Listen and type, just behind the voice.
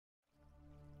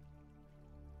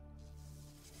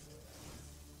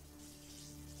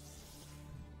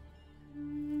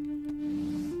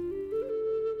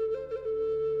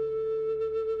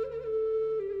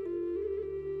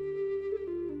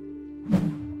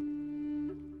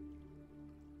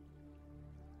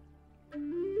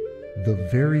The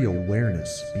very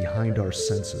awareness behind our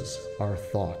senses, our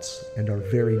thoughts, and our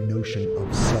very notion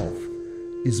of self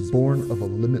is born of a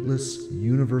limitless,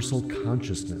 universal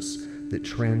consciousness that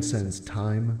transcends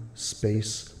time,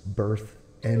 space, birth,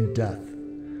 and death.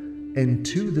 And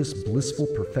to this blissful,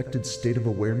 perfected state of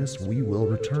awareness we will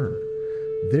return.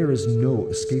 There is no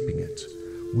escaping it.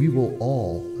 We will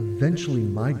all eventually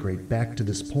migrate back to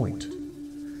this point.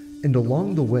 And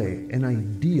along the way, an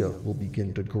idea will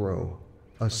begin to grow,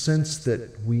 a sense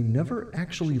that we never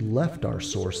actually left our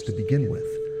source to begin with,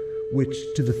 which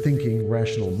to the thinking,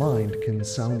 rational mind can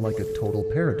sound like a total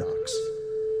paradox.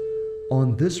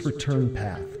 On this return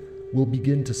path, we'll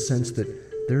begin to sense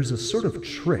that there's a sort of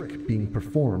trick being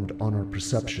performed on our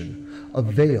perception, a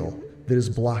veil that is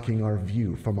blocking our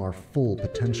view from our full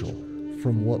potential,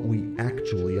 from what we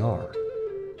actually are.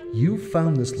 You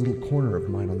found this little corner of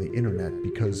mine on the internet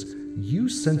because you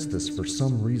sense this for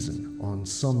some reason, on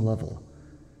some level.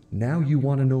 Now you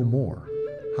want to know more.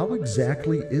 How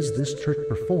exactly is this trick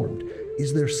performed?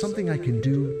 Is there something I can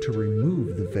do to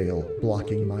remove the veil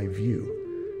blocking my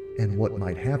view? And what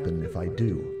might happen if I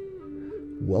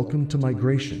do? Welcome to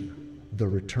Migration, the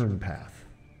Return Path.